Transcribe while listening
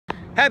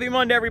Happy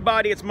Monday,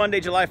 everybody. It's Monday,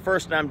 July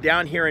 1st, and I'm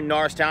down here in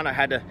Norristown. I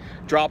had to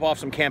drop off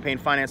some campaign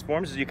finance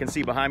forms. As you can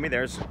see behind me,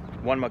 there's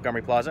one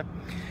Montgomery Plaza.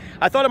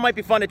 I thought it might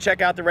be fun to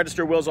check out the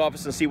Register Will's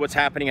office and see what's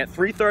happening at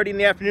 3:30 in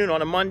the afternoon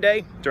on a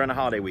Monday during the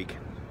holiday week.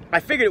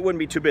 I figured it wouldn't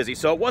be too busy,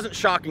 so it wasn't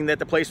shocking that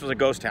the place was a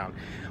ghost town.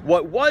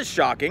 What was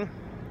shocking,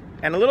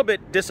 and a little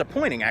bit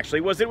disappointing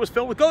actually, was that it was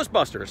filled with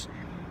Ghostbusters.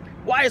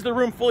 Why is the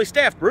room fully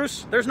staffed,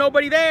 Bruce? There's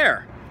nobody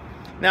there.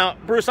 Now,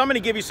 Bruce, I'm going to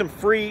give you some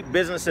free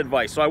business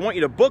advice. So I want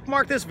you to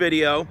bookmark this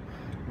video,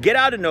 get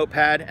out a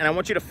notepad, and I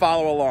want you to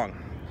follow along.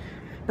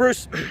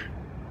 Bruce,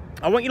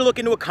 I want you to look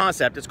into a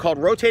concept. It's called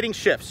rotating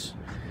shifts.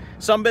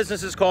 Some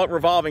businesses call it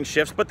revolving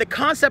shifts, but the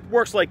concept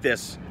works like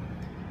this.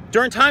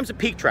 During times of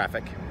peak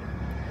traffic,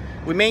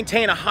 we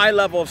maintain a high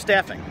level of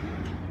staffing.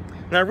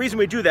 Now, the reason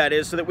we do that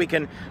is so that we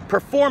can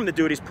perform the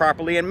duties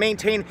properly and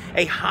maintain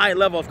a high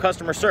level of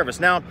customer service.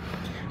 Now,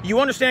 you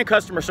understand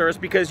customer service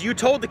because you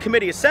told the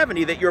committee of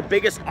 70 that your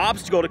biggest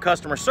obstacle to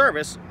customer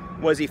service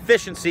was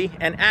efficiency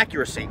and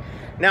accuracy.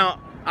 Now,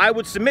 I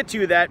would submit to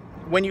you that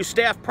when you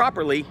staff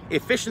properly,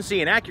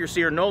 efficiency and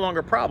accuracy are no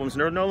longer problems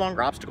and they're no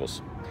longer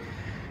obstacles.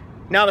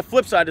 Now, the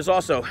flip side is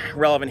also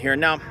relevant here.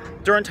 Now,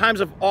 during times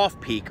of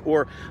off-peak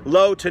or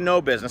low to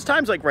no business,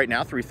 times like right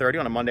now, 3:30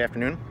 on a Monday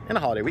afternoon in a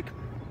holiday week,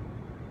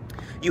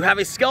 you have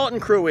a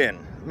skeleton crew in.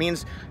 It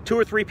means 2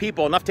 or 3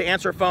 people, enough to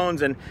answer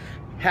phones and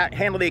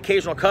handle the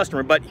occasional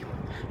customer, but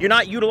you're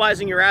not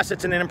utilizing your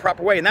assets in an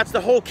improper way. And that's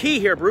the whole key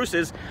here, Bruce,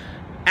 is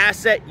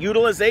asset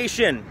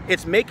utilization.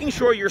 It's making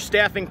sure you're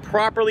staffing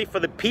properly for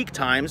the peak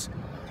times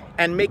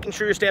and making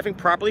sure you're staffing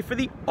properly for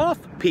the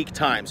off-peak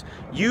times.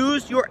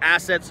 Use your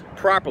assets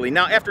properly.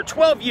 Now, after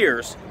 12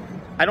 years,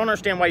 I don't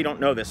understand why you don't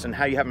know this and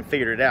how you haven't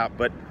figured it out,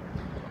 but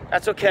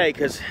that's okay,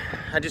 because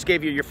I just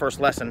gave you your first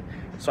lesson,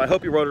 so I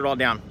hope you wrote it all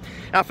down.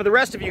 Now, for the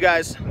rest of you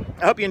guys,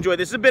 I hope you enjoyed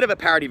this. This is a bit of a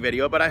parody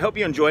video, but I hope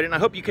you enjoyed it, and I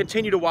hope you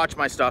continue to watch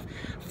my stuff.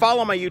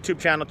 Follow my YouTube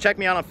channel, check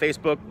me out on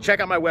Facebook, check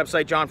out my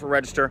website,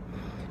 Johnforregister.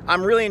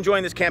 I'm really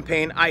enjoying this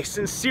campaign. I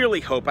sincerely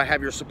hope I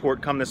have your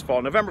support come this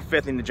fall, November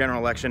 5th in the general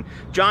election.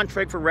 John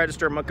Trigg for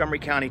Register, Montgomery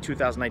County,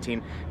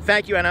 2019.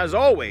 Thank you, and as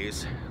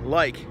always,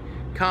 like,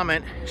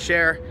 comment,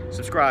 share,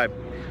 subscribe.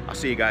 I'll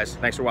see you guys.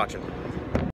 Thanks for watching.